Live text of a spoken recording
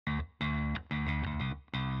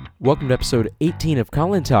Welcome to episode 18 of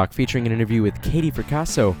ColinTalk, featuring an interview with Katie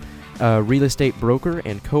Fracasso, a real estate broker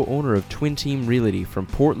and co-owner of Twin Team Realty from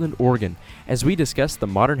Portland, Oregon, as we discuss the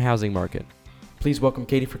modern housing market. Please welcome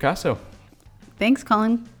Katie Fracasso. Thanks,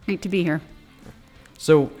 Colin. Great to be here.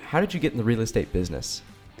 So, how did you get in the real estate business?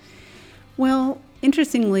 Well,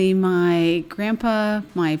 interestingly, my grandpa,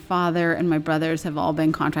 my father, and my brothers have all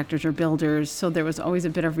been contractors or builders, so there was always a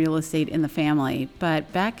bit of real estate in the family.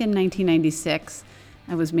 But back in 1996,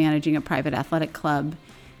 I was managing a private athletic club,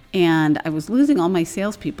 and I was losing all my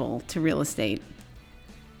salespeople to real estate.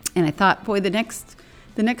 And I thought, boy, the next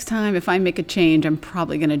time if I make a change, I'm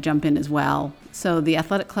probably going to jump in as well. So the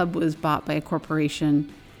athletic club was bought by a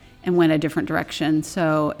corporation and went a different direction.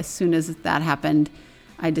 So as soon as that happened,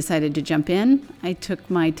 I decided to jump in. I took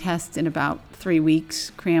my test in about 3 weeks,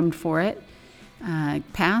 crammed for it,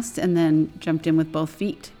 passed, and then jumped in with both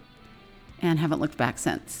feet and haven't looked back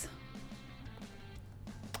since.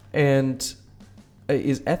 And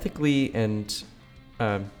is ethically and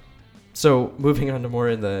so moving on to more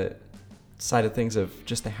in the side of things of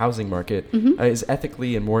just the housing market, is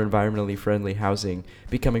ethically and more environmentally friendly housing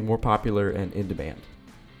becoming more popular and in demand?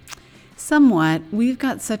 Somewhat. We've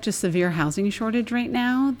got such a severe housing shortage right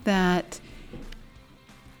now that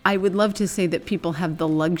I would love to say that people have the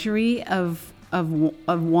luxury of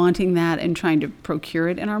wanting that and trying to procure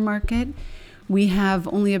it in our market. We have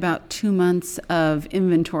only about 2 months of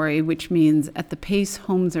inventory, which means at the pace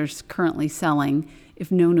homes are currently selling, if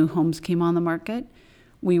no new homes came on the market,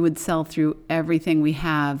 we would sell through everything we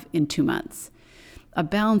have in 2 months. A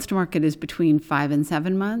balanced market is between 5 and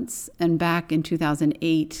 7 months. And back in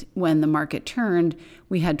 2008, when the market turned,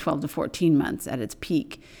 we had 12 to 14 months at its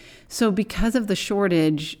peak. So because of the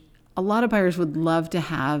shortage, a lot of buyers would love to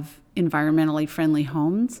have environmentally friendly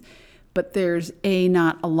homes, but there's A,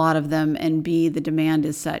 not a lot of them, and B, the demand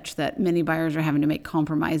is such that many buyers are having to make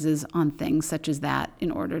compromises on things such as that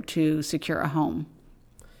in order to secure a home.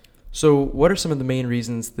 So what are some of the main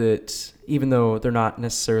reasons that, even though they're not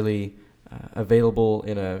necessarily available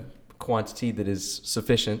in a quantity that is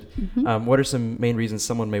sufficient, what are some main reasons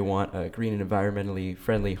someone may want a green and environmentally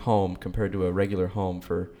friendly home compared to a regular home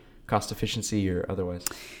for cost efficiency or otherwise?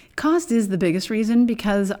 Cost is the biggest reason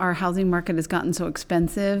because our housing market has gotten so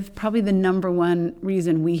expensive. Probably the number one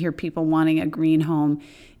reason we hear people wanting a green home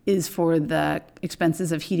is for the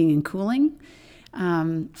expenses of heating and cooling.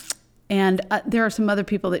 And there are some other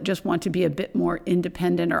people that just want to be a bit more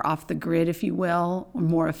independent or off the grid, if you will, or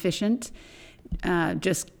more efficient,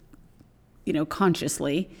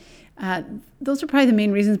 consciously. Those are probably the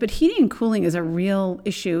main reasons. But heating and cooling is a real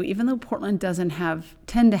issue. Even though Portland doesn't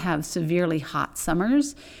tend to have severely hot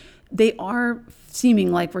summers, they are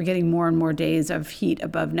seeming like we're getting more and more days of heat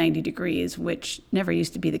above 90 degrees, which never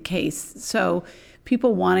used to be the case. So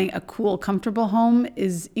people wanting a cool, comfortable home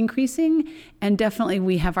is increasing. And definitely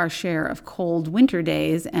we have our share of cold winter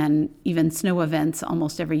days and even snow events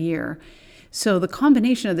almost every year. So the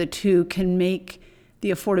combination of the two can make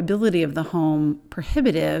the affordability of the home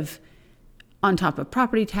prohibitive on top of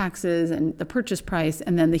property taxes and the purchase price.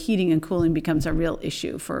 And then the heating and cooling becomes a real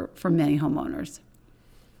issue for many homeowners.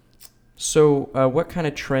 So what kind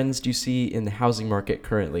of trends do you see in the housing market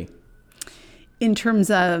currently? In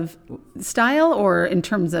terms of style or in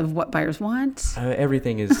terms of what buyers want?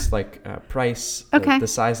 Everything is like price, okay. The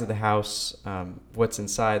size of the house, what's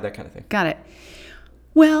inside, that kind of thing. Got it.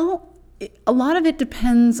 Well, a lot of it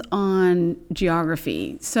depends on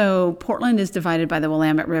geography. So Portland is divided by the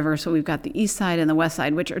Willamette River. So we've got the east side and the west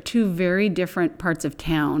side, which are two very different parts of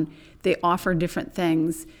town. They offer different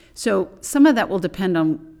things. So some of that will depend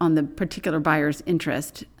on the particular buyer's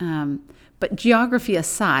interest. But geography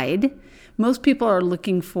aside, most people are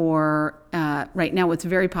looking for, right now what's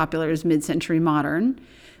very popular is mid-century modern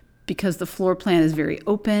because the floor plan is very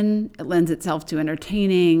open. It lends itself to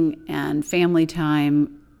entertaining and family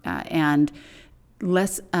time and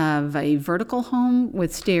less of a vertical home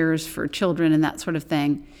with stairs for children and that sort of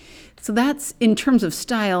thing. So that's, in terms of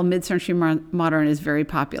style, mid-century modern is very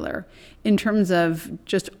popular. In terms of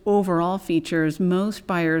just overall features, most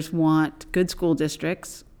buyers want good school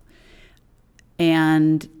districts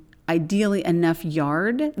and ideally enough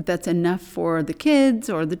yard that's enough for the kids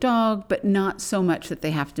or the dog, but not so much that they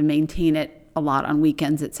have to maintain it a lot on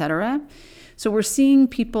weekends, etc. So we're seeing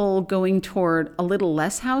people going toward a little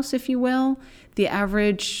less house, if you will. The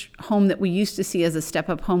average home that we used to see as a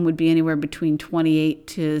step-up home would be anywhere between 28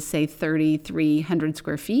 to, say, 3,300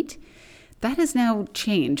 square feet. That has now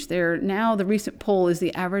changed. Now the recent poll is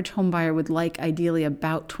the average home buyer would like ideally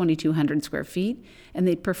about 2,200 square feet, and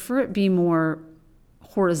they'd prefer it be more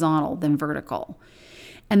horizontal than vertical.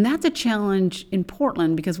 And that's a challenge in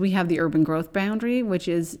Portland because we have the urban growth boundary, which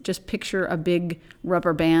is just picture a big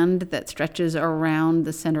rubber band that stretches around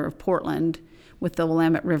the center of Portland with the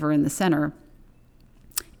Willamette River in the center.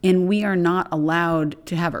 And we are not allowed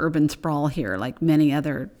to have urban sprawl here like many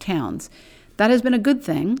other towns. That has been a good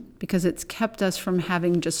thing because it's kept us from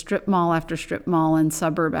having just strip mall after strip mall and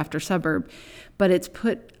suburb after suburb. But it's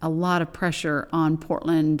put a lot of pressure on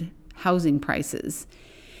Portland housing prices.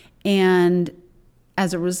 And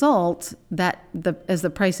as a result, as the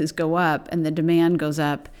prices go up and the demand goes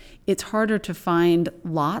up, it's harder to find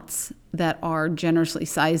lots that are generously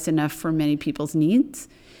sized enough for many people's needs.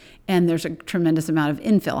 And there's a tremendous amount of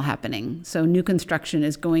infill happening. So new construction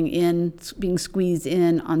is going in, being squeezed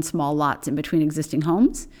in on small lots in between existing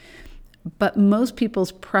homes. But most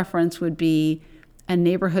people's preference would be a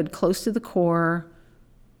neighborhood close to the core,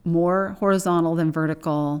 more horizontal than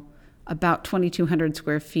vertical, about 2,200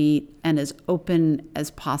 square feet, and as open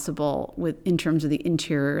as possible in terms of the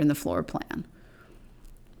interior and the floor plan.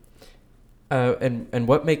 And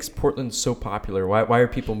what makes Portland so popular? Why are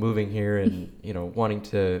people moving here and wanting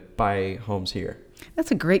to buy homes here?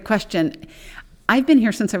 That's a great question. I've been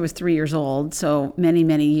here since I was 3 years old, so many,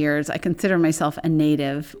 many years. I consider myself a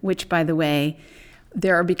native, which, by the way,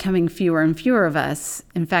 there are becoming fewer and fewer of us.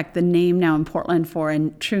 In fact, the name now in Portland for a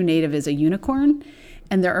true native is a unicorn.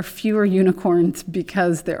 And there are fewer unicorns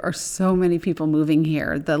because there are so many people moving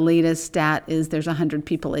here. The latest stat is there's 100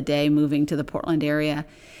 people a day moving to the Portland area.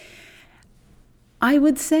 I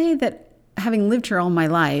would say that having lived here all my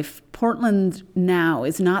life, Portland now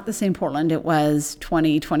is not the same Portland it was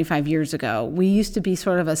 20, 25 years ago. We used to be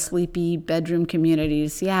sort of a sleepy bedroom community to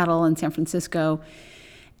Seattle and San Francisco.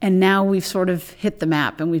 And now we've sort of hit the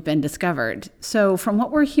map and we've been discovered. So from what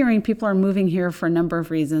we're hearing, people are moving here for a number of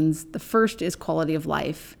reasons. The first is quality of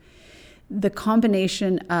life. The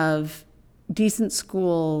combination of decent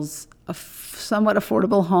schools, somewhat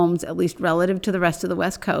affordable homes, at least relative to the rest of the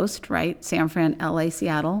West Coast, right? San Fran, LA,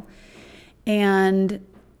 Seattle, and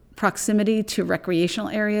proximity to recreational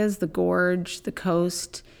areas, the Gorge, the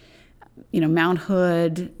coast, Mount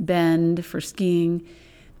Hood, Bend for skiing.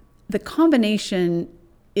 The combination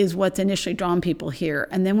is what's initially drawn people here.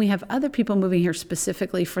 And then we have other people moving here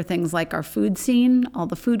specifically for things like our food scene, all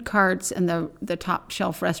the food carts and the top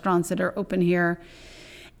shelf restaurants that are open here,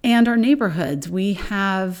 and our neighborhoods. We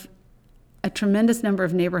have a tremendous number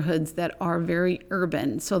of neighborhoods that are very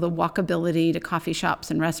urban. So the walkability to coffee shops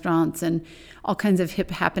and restaurants and all kinds of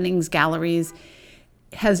hip happenings, galleries,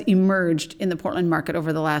 has emerged in the Portland market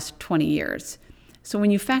over the last 20 years. So when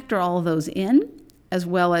you factor all of those in, as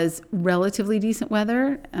well as relatively decent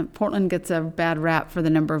weather. Portland gets a bad rap for the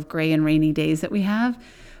number of gray and rainy days that we have,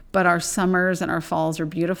 but our summers and our falls are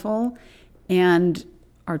beautiful, and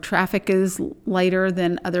our traffic is lighter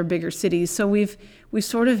than other bigger cities. So we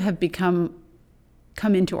sort of have come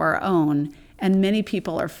into our own, and many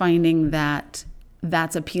people are finding that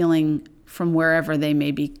that's appealing from wherever they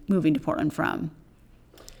may be moving to Portland from.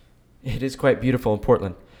 It is quite beautiful in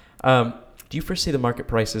Portland. Do you foresee the market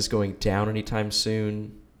prices going down anytime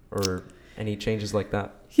soon, or any changes like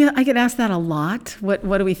that? Yeah, I get asked that a lot. What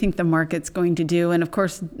do we think the market's going to do? And of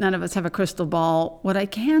course, none of us have a crystal ball. What I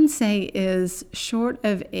can say is, short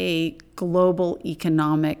of a global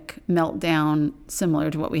economic meltdown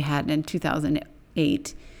similar to what we had in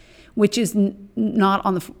 2008, which is not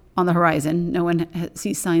on the horizon, no one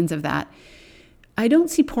sees signs of that, I don't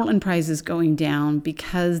see Portland prices going down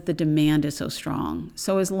because the demand is so strong.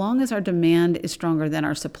 So as long as our demand is stronger than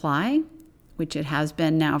our supply, which it has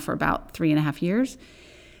been now for about 3.5 years,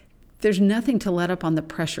 there's nothing to let up on the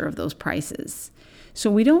pressure of those prices.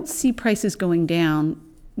 So we don't see prices going down.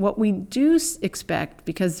 What we do expect,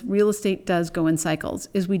 because real estate does go in cycles,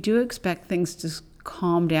 is we do expect things to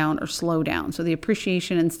calm down or slow down. So the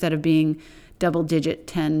appreciation, instead of being double digit,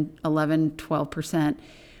 10, 11, 12%,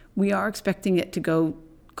 we are expecting it to go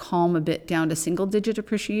calm a bit down to single digit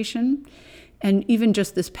appreciation. And even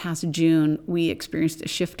just this past June, we experienced a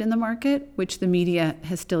shift in the market, which the media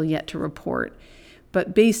has still yet to report.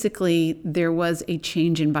 But basically, there was a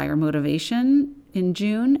change in buyer motivation in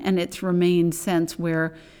June, and it's remained since,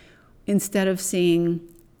 where instead of seeing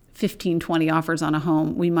 15, 20 offers on a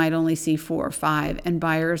home, we might only see 4 or 5, and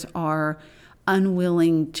buyers are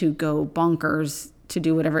unwilling to go bonkers to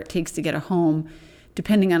do whatever it takes to get a home,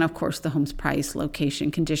 depending on, of course, the home's price,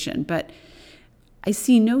 location, condition. But I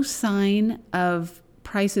see no sign of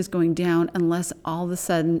prices going down unless all of a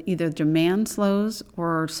sudden either demand slows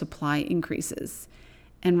or supply increases.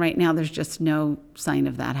 And right now, there's just no sign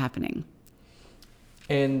of that happening.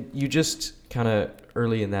 And you just kind of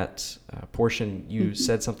early in that portion, you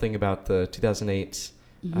said something about the 2008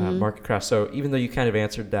 market crash. So even though you kind of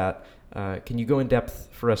answered that, can you go in depth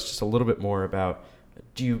for us just a little bit more about,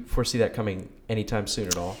 do you foresee that coming anytime soon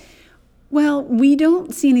at all? Well, we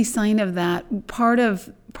don't see any sign of that. Part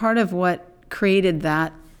of what created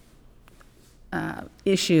that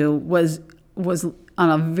issue was on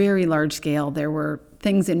a very large scale. There were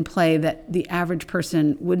things in play that the average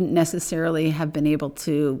person wouldn't necessarily have been able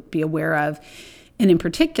to be aware of. And in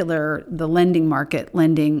particular, the lending market,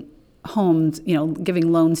 lending homes,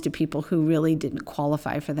 giving loans to people who really didn't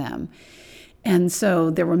qualify for them. And so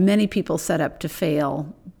there were many people set up to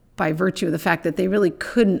fail by virtue of the fact that they really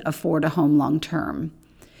couldn't afford a home long term.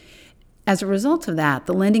 As a result of that,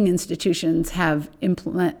 the lending institutions have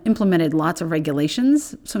implemented lots of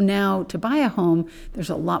regulations. So now to buy a home,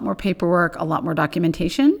 there's a lot more paperwork, a lot more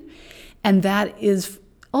documentation, and that is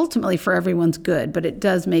ultimately for everyone's good, but it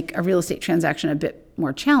does make a real estate transaction a bit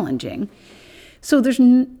more challenging. So there's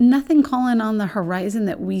nothing calling on the horizon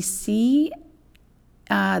that we see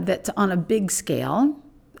that's on a big scale.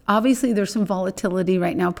 Obviously, there's some volatility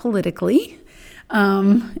right now politically.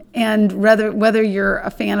 And whether you're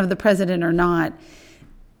a fan of the president or not,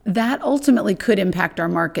 that ultimately could impact our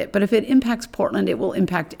market. But if it impacts Portland, it will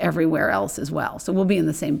impact everywhere else as well. So we'll be in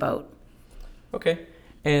the same boat. Okay.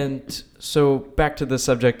 And so back to the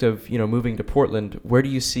subject of, moving to Portland, where do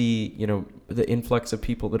you see, the influx of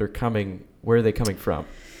people that are coming? Where are they coming from?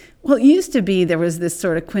 Well, it used to be there was this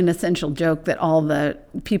sort of quintessential joke that all the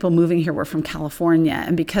people moving here were from California.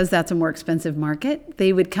 And because that's a more expensive market,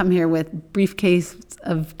 they would come here with briefcase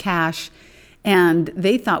of cash. And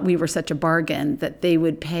they thought we were such a bargain that they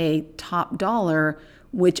would pay top dollar,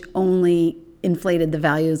 which only inflated the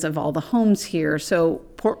values of all the homes here. So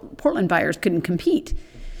Portland buyers couldn't compete.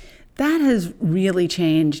 That has really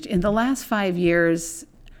changed. In the last 5 years,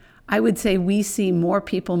 I would say we see more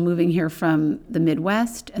people moving here from the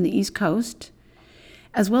Midwest and the East Coast,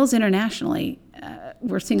 as well as internationally.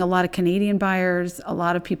 We're seeing a lot of Canadian buyers, a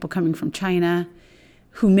lot of people coming from China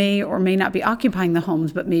who may or may not be occupying the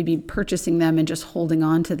homes, but may be purchasing them and just holding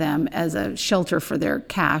on to them as a shelter for their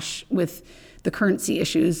cash with the currency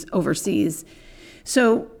issues overseas.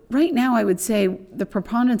 So right now, I would say the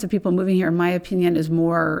preponderance of people moving here, in my opinion, is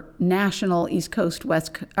more national, East Coast,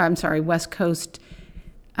 West Coast,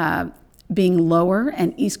 being lower,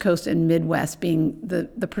 and East Coast and Midwest being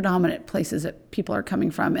the predominant places that people are coming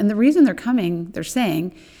from. And the reason they're coming, they're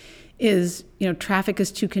saying, is traffic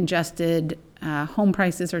is too congested, home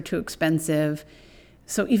prices are too expensive.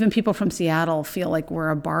 So even people from Seattle feel like we're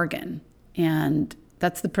a bargain. And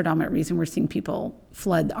that's the predominant reason we're seeing people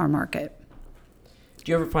flood our market.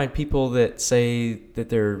 Do you ever find people that say that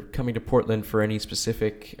they're coming to Portland for any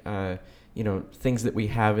specific things that we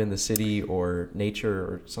have in the city or nature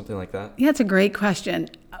or something like that? Yeah, it's a great question.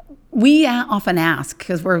 We often ask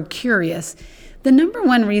because we're curious. The number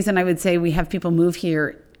one reason I would say we have people move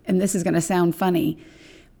here, and this is going to sound funny,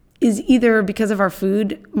 is either because of our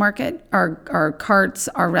food market, our carts,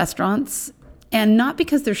 our restaurants, and not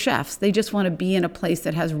because they're chefs. They just want to be in a place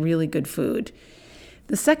that has really good food.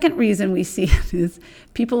 The second reason we see it is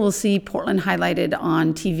people will see Portland highlighted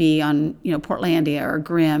on TV on Portlandia or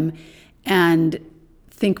Grimm, and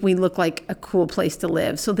think we look like a cool place to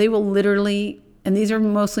live. So they will literally, and these are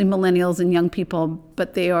mostly millennials and young people,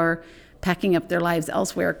 but they are packing up their lives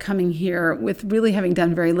elsewhere, coming here with really having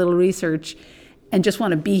done very little research and just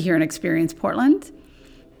want to be here and experience Portland.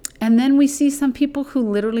 And then we see some people who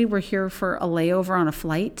literally were here for a layover on a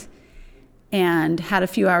flight and had a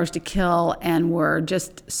few hours to kill and were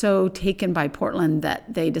just so taken by Portland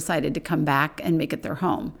that they decided to come back and make it their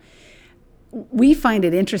home. We find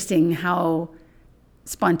it interesting how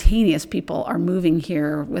spontaneous people are moving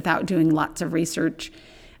here without doing lots of research.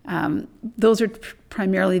 Those are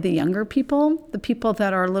primarily the younger people, the people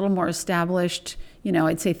that are a little more established,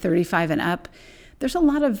 I'd say 35 and up. There's a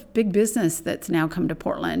lot of big business that's now come to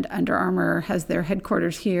Portland. Under Armour has their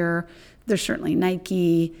headquarters here. There's certainly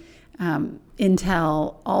Nike,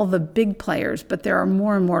 Intel, all the big players, but there are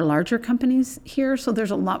more and more larger companies here. So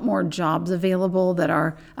there's a lot more jobs available that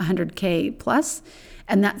are 100K plus.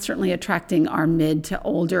 And that's certainly attracting our mid to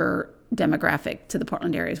older demographic to the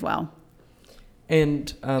Portland area as well.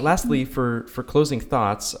 And lastly, for closing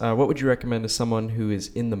thoughts, what would you recommend to someone who is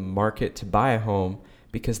in the market to buy a home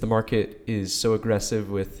because the market is so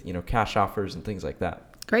aggressive with cash offers and things like that?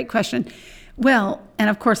 Great question. Well, and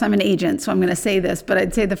of course I'm an agent, so I'm going to say this, but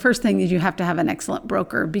I'd say the first thing is you have to have an excellent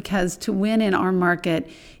broker, because to win in our market,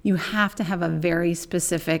 you have to have a very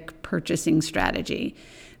specific purchasing strategy.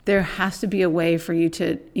 There has to be a way for you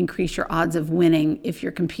to increase your odds of winning if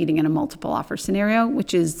you're competing in a multiple offer scenario,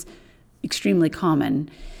 which is extremely common.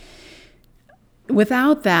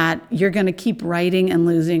 Without that, you're going to keep writing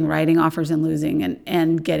offers and losing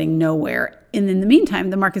and getting nowhere. And in the meantime,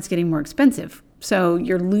 the market's getting more expensive. So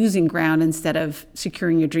you're losing ground instead of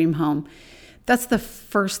securing your dream home. That's the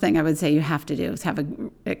first thing I would say you have to do, is have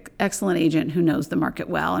an excellent agent who knows the market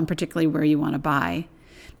well, and particularly where you want to buy.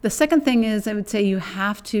 The second thing is, I would say you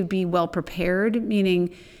have to be well prepared,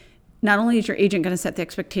 meaning not only is your agent going to set the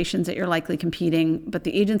expectations that you're likely competing, but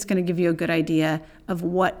the agent's going to give you a good idea of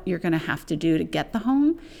what you're going to have to do to get the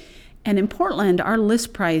home. And in Portland, our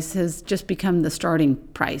list price has just become the starting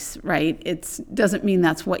price, right? It doesn't mean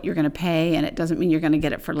that's what you're going to pay, and it doesn't mean you're going to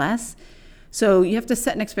get it for less. So you have to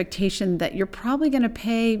set an expectation that you're probably going to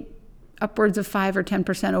pay upwards of 5 or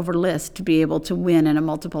 10% over list to be able to win in a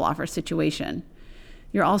multiple offer situation.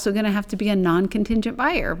 You're also going to have to be a non-contingent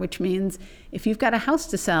buyer, which means if you've got a house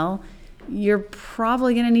to sell, you're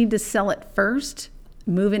probably going to need to sell it first,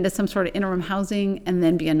 move into some sort of interim housing, and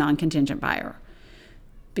then be a non-contingent buyer.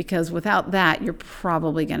 Because without that, you're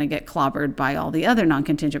probably going to get clobbered by all the other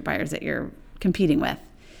non-contingent buyers that you're competing with.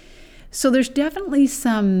 So there's definitely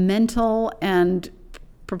some mental and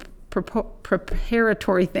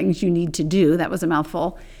preparatory things you need to do. That was a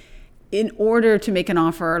mouthful. In order to make an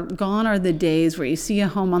offer. Gone are the days where you see a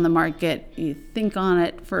home on the market, you think on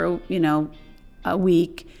it for a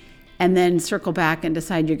week, and then circle back and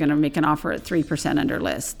decide you're going to make an offer at 3% under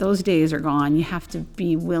list. Those days are gone. You have to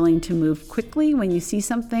be willing to move quickly when you see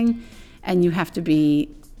something, and you have to be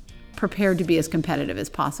prepared to be as competitive as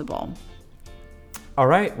possible. All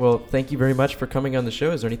right. Well, thank you very much for coming on the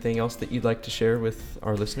show. Is there anything else that you'd like to share with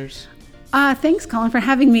our listeners? Thanks, Colin, for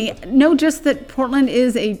having me. Know just that Portland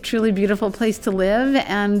is a truly beautiful place to live,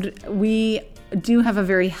 and we do have a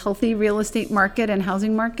very healthy real estate market and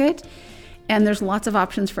housing market, and there's lots of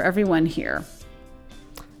options for everyone here.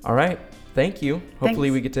 All right. Thank you.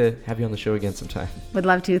 Hopefully we get to have you on the show again sometime. Would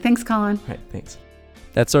love to. Thanks, Colin. All right. Thanks.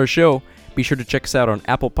 That's our show. Be sure to check us out on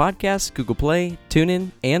Apple Podcasts, Google Play,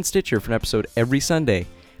 TuneIn, and Stitcher for an episode every Sunday.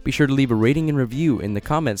 Be sure to leave a rating and review in the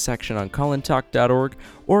comments section on ColinTalk.org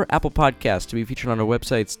or Apple Podcasts to be featured on our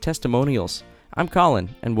website's testimonials. I'm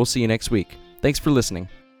Colin, and we'll see you next week. Thanks for listening.